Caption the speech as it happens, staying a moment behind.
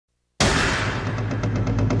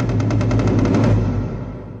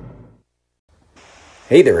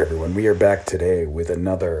Hey there, everyone. We are back today with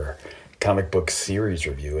another comic book series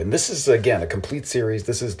review. And this is, again, a complete series.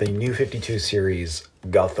 This is the New 52 series,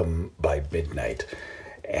 Gotham by Midnight.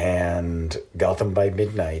 And Gotham by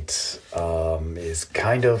Midnight is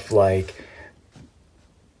kind of like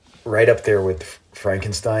right up there with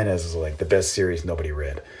Frankenstein as like the best series nobody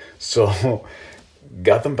read. So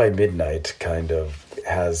Gotham by Midnight kind of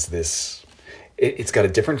has this, it's got a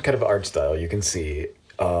different kind of art style, you can see.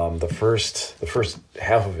 The first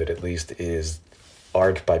half of it, at least, is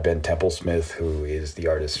art by Ben Templesmith, who is the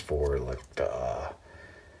artist for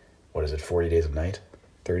what is it, 40 Days of Night,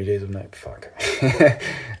 30 Days of Night, fuck,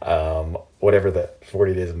 whatever the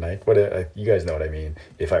 40 Days of Night. What you guys know what I mean?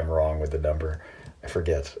 If I'm wrong with the number, I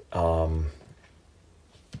forget.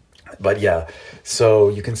 But yeah, so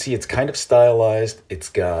you can see it's kind of stylized. It's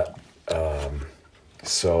got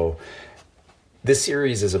so this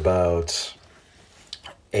series is about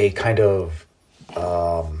a kind of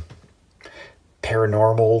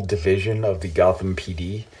paranormal division of the Gotham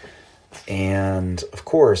PD. And of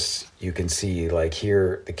course, you can see like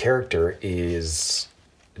here, the character is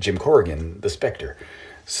Jim Corrigan, the Spectre.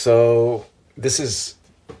 So this is,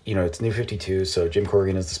 it's New 52, so Jim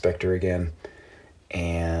Corrigan is the Spectre again.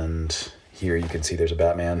 And here you can see there's a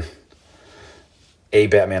Batman. A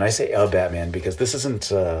Batman. I say a Batman because this isn't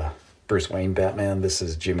Bruce Wayne Batman. This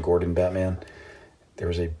is Jim Gordon Batman. There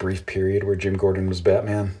was a brief period where Jim Gordon was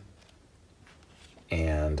Batman,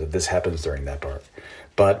 and this happens during that part.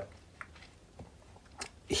 But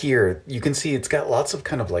here, you can see it's got lots of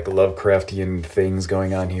kind of like Lovecraftian things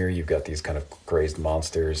going on here. You've got these kind of crazed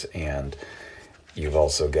monsters, and you've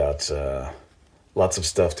also got lots of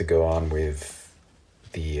stuff to go on with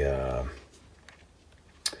the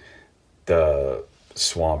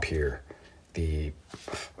swamp here.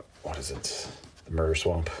 What is it? Murder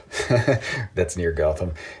Swamp. That's near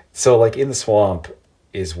Gotham. So like in the swamp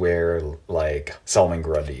is where like Solomon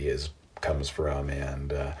Grundy comes from,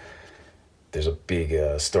 and there's a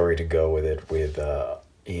big story to go with it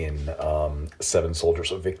in Seven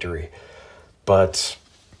Soldiers of Victory. But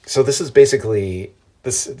so this is basically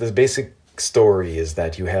the basic story is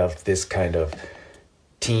that you have this kind of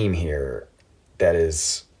team here that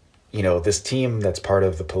is, this team that's part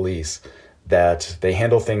of the police, that they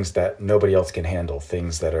handle things that nobody else can handle,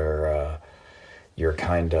 things that are your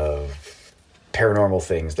kind of paranormal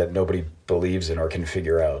things that nobody believes in or can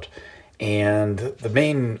figure out. And the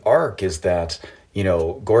main arc is that,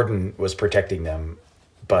 Gordon was protecting them,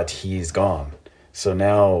 but he's gone. So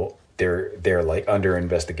now they're like under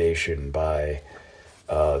investigation by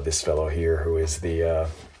this fellow here who is the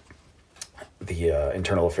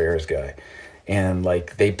internal affairs guy. And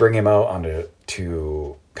like they bring him out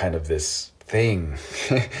onto kind of this thing,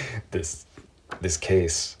 this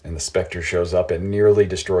case, and the Spectre shows up and nearly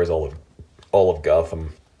destroys all of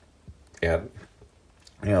Gotham. And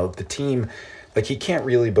the team, like, he can't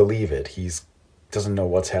really believe it. He's doesn't know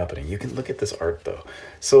what's happening. You can look at this art though.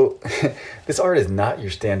 So this art is not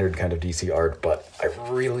your standard kind of DC art, but I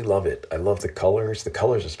really love it. I love the colors. The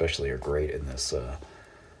colors especially are great in this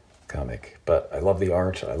comic. But I love the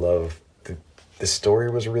art. I love the story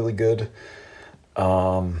was really good.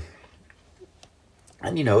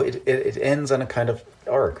 And it ends on a kind of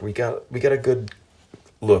arc. We got a good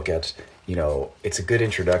look at, it's a good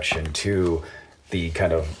introduction to the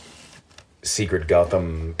kind of secret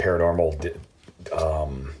Gotham paranormal,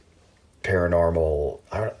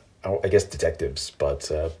 I guess detectives, but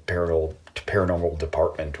paranormal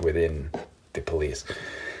department within the police.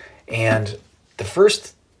 And the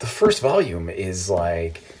first volume is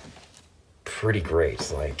like pretty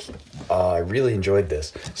great. Like I really enjoyed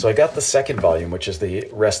this. So I got the second volume, which is the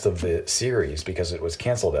rest of the series, because it was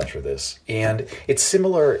canceled after this, and it's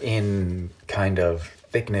similar in kind of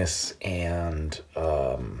thickness and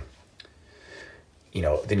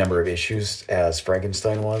the number of issues as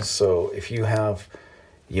Frankenstein was. So if you have,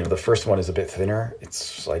 the first one is a bit thinner.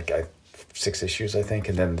 It's like 6 issues, I think,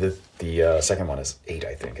 and then the second one is 8,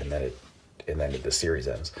 I think, and then the series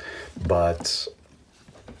ends. But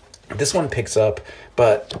this one picks up,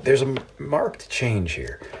 but there's a marked change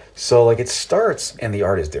here. So like it starts and the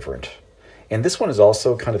art is different. And this one is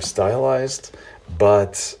also kind of stylized,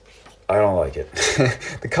 but I don't like it.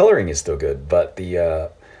 The coloring is still good, but the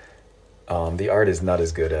art is not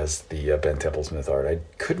as good as the Ben Templesmith art. I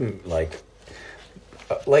couldn't like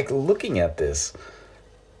looking at this.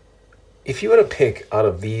 If you had to pick out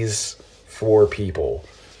of these 4 people,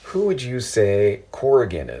 who would you say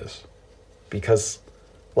Corrigan is? Because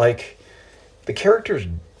like the characters,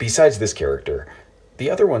 besides this character, the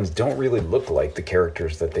other ones don't really look like the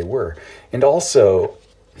characters that they were. And also,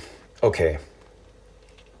 okay,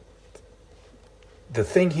 the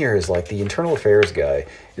thing here is like the internal affairs guy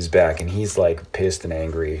is back and he's like pissed and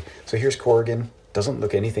angry. So here's Corrigan. Doesn't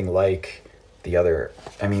look anything like the other.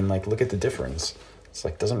 I mean, like, look at the difference. It's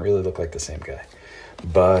like, doesn't really look like the same guy.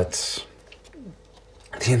 But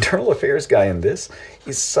the internal affairs guy in this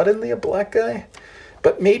is suddenly a black guy.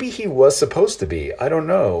 But maybe he was supposed to be. I don't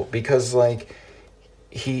know. Because, like,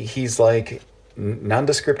 he's like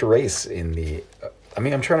nondescript race in the... I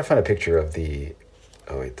mean, I'm trying to find a picture of the...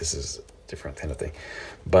 Oh, wait, this is a different kind of thing.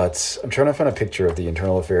 But I'm trying to find a picture of the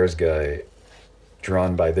internal affairs guy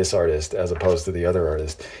drawn by this artist as opposed to the other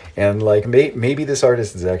artist. And, like, maybe this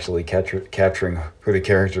artist is actually capturing who the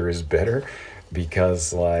character is better.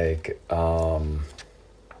 Because, like, you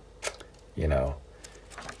know...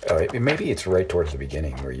 Oh, maybe it's right towards the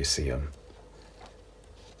beginning where you see him.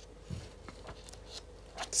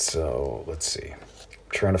 So, let's see. I'm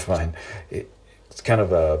trying to find... It's kind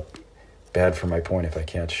of bad for my point if I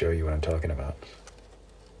can't show you what I'm talking about.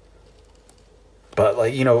 But,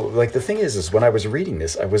 like, you know, like, the thing is when I was reading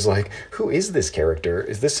this, I was like, who is this character?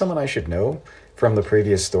 Is this someone I should know from the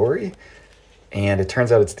previous story? And it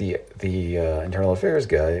turns out it's the internal affairs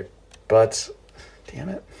guy. But, damn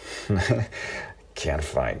it. Can't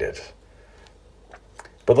find it.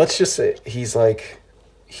 But let's just say he's like,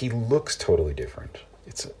 he looks totally different.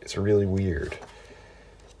 It's really weird.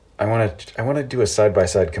 I want to do a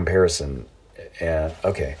side-by-side comparison. And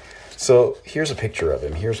okay, so here's a picture of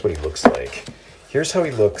him. Here's what he looks like. Here's how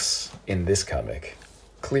he looks in this comic.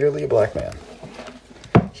 Clearly a black man.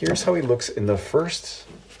 Here's how he looks in the first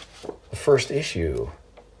issue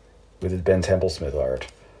with his Ben Templesmith art.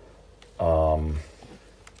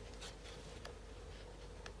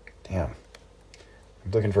 Damn.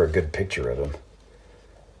 I'm looking for a good picture of him.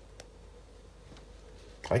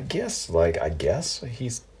 I guess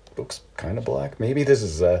he looks kind of black. Maybe this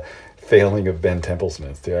is a failing of Ben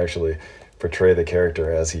Templesmith to actually portray the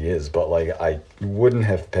character as he is. But, like, I wouldn't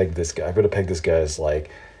have pegged this guy. I would have pegged this guy as, like,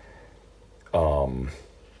 bald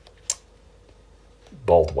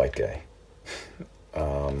white guy.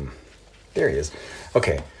 There he is.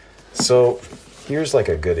 Okay, so here's, like,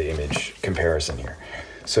 a good image comparison here.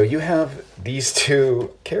 So you have these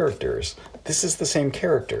two characters. This is the same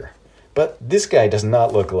character. But this guy does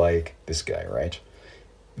not look like this guy, right?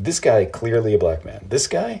 This guy, clearly a black man. This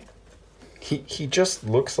guy, he just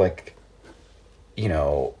looks like, you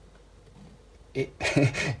know, it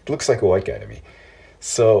looks like a white guy to me.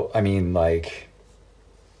 So, I mean, like,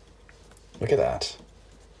 look at that.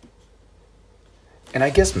 And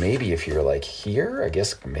I guess maybe if you're, like, here, I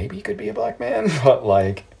guess maybe he could be a black man. But,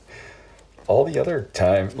 like, all the other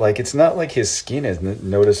time, like, it's not like his skin is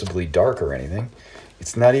noticeably dark or anything.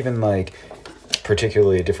 It's not even, like,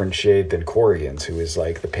 particularly a different shade than Corrigan's, who is,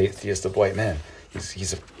 like, the pastiest of white men.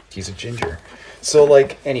 He's a ginger. So,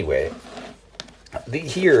 like, anyway,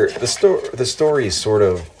 the story is sort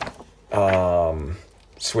of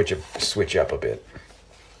switch up a bit.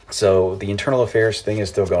 So the internal affairs thing is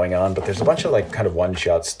still going on, but there's a bunch of, like, kind of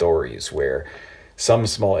one-shot stories where some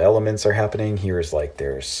small elements are happening. Here's, like,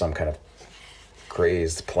 there's some kind of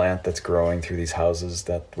crazed plant that's growing through these houses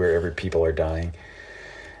where every people are dying.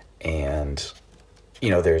 And,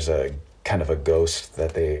 you know, there's a kind of a ghost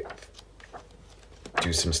that they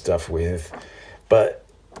do some stuff with. But,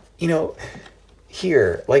 you know,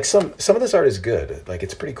 here, like, some of this art is good. Like,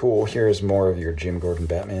 it's pretty cool. Here's more of your Jim Gordon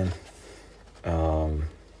Batman.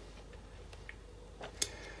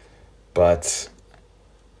 But,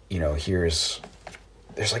 you know, there's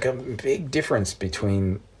like a big difference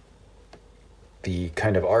between the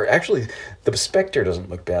kind of art. Actually, the Spectre doesn't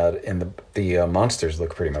look bad, and the monsters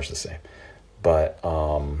look pretty much the same. But,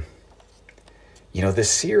 you know, this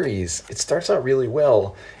series, it starts out really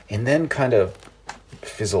well, and then kind of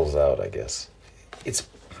fizzles out, I guess. It's,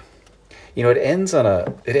 you know, it ends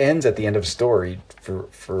at the end of a story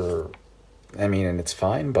for I mean, and it's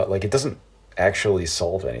fine, but, like, it doesn't actually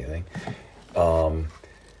solve anything.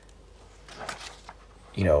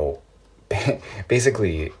 You know,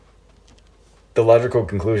 basically, the logical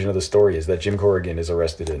conclusion of the story is that Jim Corrigan is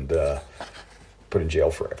arrested and put in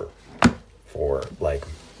jail forever for, like,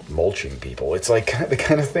 mulching people. It's like the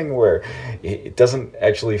kind of thing where it doesn't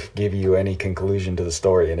actually give you any conclusion to the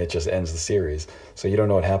story, and it just ends the series. So you don't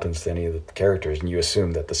know what happens to any of the characters, and you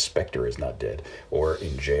assume that the Spectre is not dead or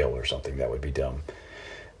in jail or something. That would be dumb.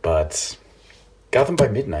 But Gotham by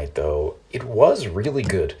Midnight, though, it was really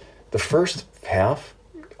good. The first half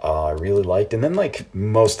I really liked, and then, like,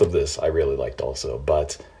 most of this I really liked also.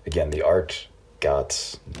 But again, the art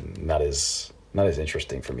got not as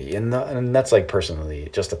interesting for me, and that's, like, personally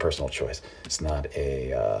just a personal choice. It's not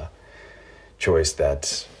a choice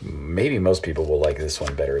that maybe most people will like this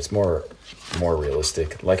one better. It's more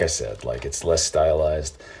realistic. Like I said, like it's less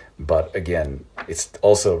stylized, but again, it's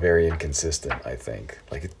also very inconsistent, I think.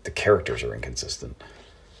 Like the characters are inconsistent.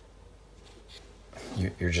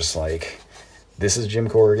 You're just like, this is Jim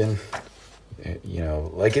Corrigan. You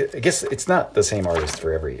know, like I guess it's not the same artist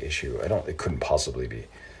for every issue. It couldn't possibly be.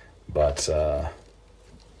 But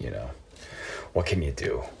you know, what can you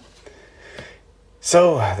do?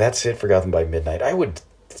 So that's it for Gotham by Midnight. I would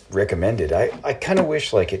recommend it. I kind of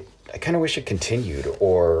wish I kind of wish it continued,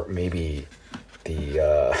 or maybe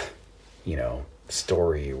the you know,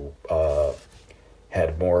 story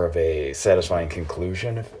had more of a satisfying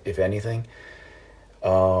conclusion, if anything.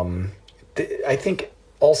 I think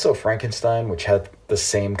also Frankenstein, which had the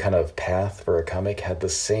same kind of path for a comic, had the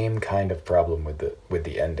same kind of problem with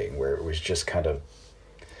the ending, where it was just kind of,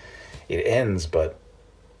 it ends, but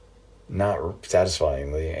not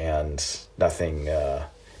satisfyingly, and nothing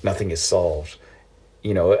is solved.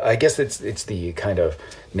 You know, I guess it's the kind of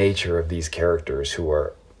nature of these characters who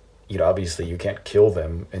are, you know, obviously you can't kill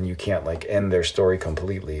them, and you can't like end their story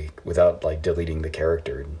completely without like deleting the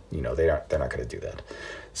character. You know, they're not going to do that.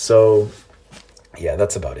 So yeah,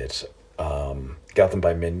 that's about it. Gotham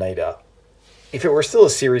by Midnight. If it were still a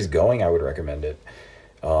series going, I would recommend it.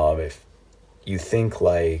 If you think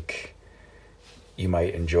like you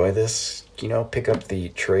might enjoy this, you know, pick up the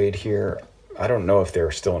trade here. I don't know if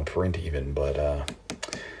they're still in print even, but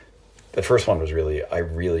the first one was I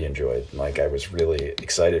really enjoyed. Like, I was really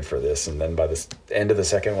excited for this, and then by the end of the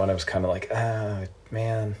second one, I was kind of like,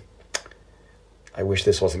 man, I wish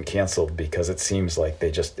this wasn't canceled, because it seems like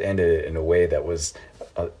they just ended it in a way that was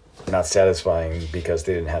not satisfying because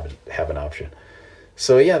they didn't have an option.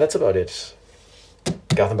 So yeah, that's about it.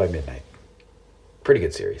 Gotham by Midnight. Pretty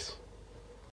good series.